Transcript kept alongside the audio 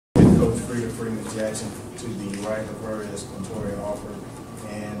Coach Freda Freeman-Jackson. To the right of her is Quintoria Alford,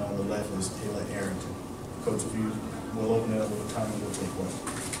 and on the left is Taylor Arrington. Coach, if you will open it up with time, we'll take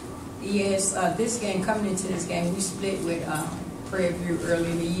questions. Yes, this game, coming into this game, we split with Prairie View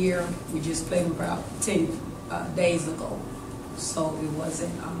early in the year. We just played them about 10 days ago. So it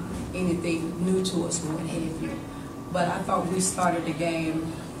wasn't anything new to us or what have you. But I thought we started the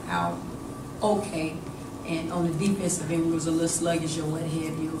game out okay. And on the defensive end, we was a little sluggish or what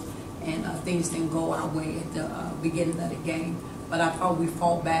have you. And things didn't go our way at the beginning of the game. But I thought we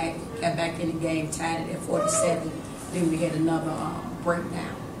fought back, got back in the game, tied it at 47. Then we had another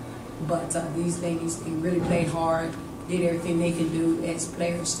breakdown. But these ladies, they really played hard, did everything they can do as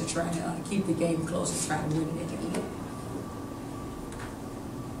players to try to keep the game close and try to win it at the end.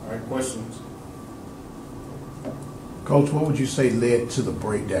 All right, questions? Coach, what would you say led to the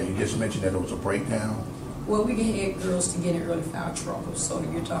breakdown? You just mentioned that it was a breakdown. Well, we had girls to get in early foul trouble. So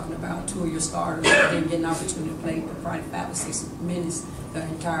you're talking about 2 of your starters that didn't get an opportunity to play for probably 5 or 6 minutes the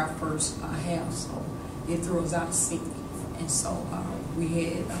entire first half. So it threw us out of sync. And so we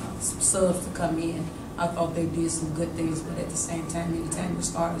had some subs to come in. I thought they did some good things, but at the same time, anytime the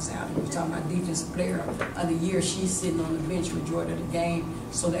starters out, and we're talking about defensive player of the year, she's sitting on the bench majority of the game.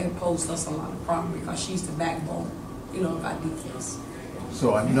 So that posed us a lot of problems because she's the backbone, of our defense.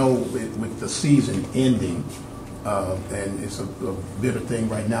 So I know with the season ending, and it's a bitter thing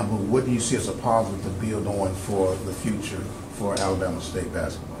right now, but what do you see as a positive to build on for the future for Alabama State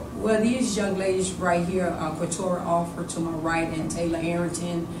basketball? Well, these young ladies right here, Quintoria Alford to my right and Taylor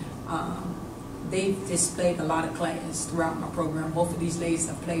Arrington, they've displayed a lot of class throughout my program. Both of these ladies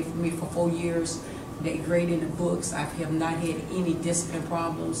have played for me for 4 years. They grade in the books. I have not had any discipline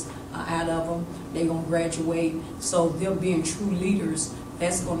problems out of them. They're going to graduate. So them being true leaders,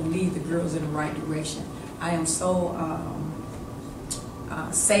 that's going to lead the girls in the right direction. I am so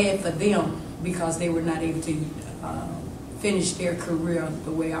sad for them because they were not able to finish their career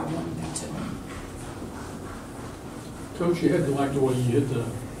the way I wanted them to. Coach, you had the way you hit the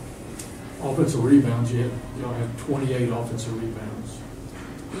offensive rebounds. You had 28 offensive rebounds.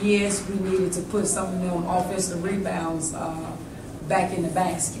 Yes, we needed to put some of them offensive rebounds back in the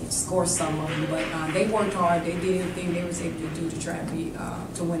basket, score some of them. But they worked hard. They did everything they was able to do to try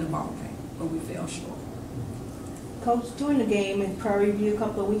to win a ball game, but we fell short. Coach, during the game in Prairie View a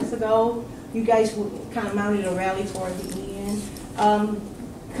couple of weeks ago, you guys kind of mounted a rally toward the end.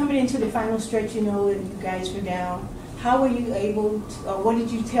 Coming into the final stretch, you guys were down. How were you able to, what did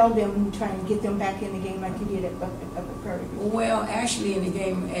you tell them trying to get them back in the game like you did up at Prairie View? Well, actually in the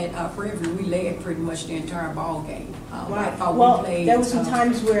game at Prairie View, we led pretty much the entire ball game. Right. Well, there were some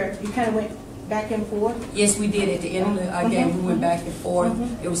times where you kind of went back and forth. Yes, we did. At the end of the game, we went back and forth.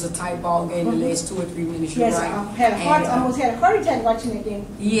 It was a tight ball game the last 2 or 3 minutes. Yes, right. I almost had a heart attack watching that game.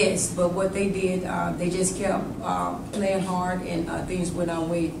 Yes, but what they did, they just kept playing hard, and things went our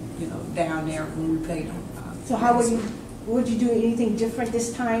way, down there when we played them. So would you do anything different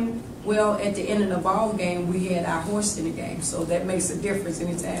this time? Well, at the end of the ball game, we had our horse in the game, so that makes a difference.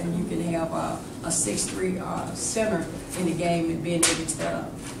 Anytime you can have a 6'3" center in the game and being able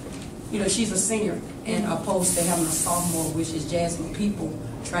to, she's a senior, and opposed to having a sophomore, which is Jasmine People,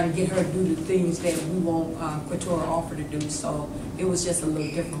 trying to get her to do the things that we want Quintoria Alford to do. So it was just a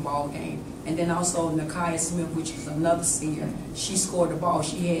little different ball game. And then also Nakia Smith, which is another senior, she scored the ball.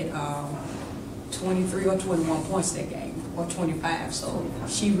 She had 23 or 21 points that game, or 25. So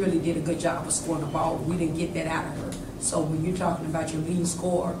she really did a good job of scoring the ball. We didn't get that out of her. So when you're talking about your leading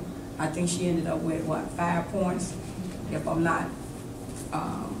scorer, I think she ended up with, 5 points, if I'm not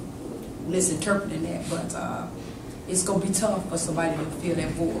misinterpreting that. But it's going to be tough for somebody to fill that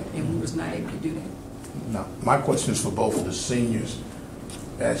void, and we was not able to do that. Now, my question is for both of the seniors.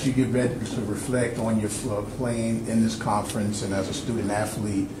 As you get ready to reflect on your playing in this conference and as a student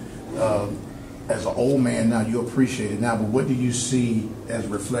athlete, as an old man now, you appreciate it now, but what do you see as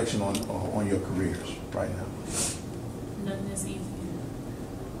reflection on your careers right now? Nothing is easy.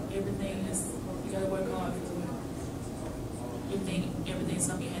 Everything is, you gotta work hard for it. You think everything's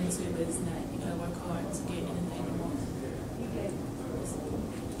something you hand to it, but it's not. You gotta work hard to get anything you want.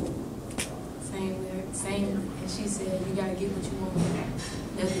 Same as she said, you gotta get what you want.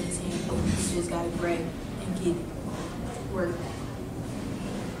 That's what it's saying. You just gotta grab and get it. Work.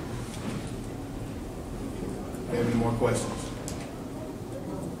 Any more questions?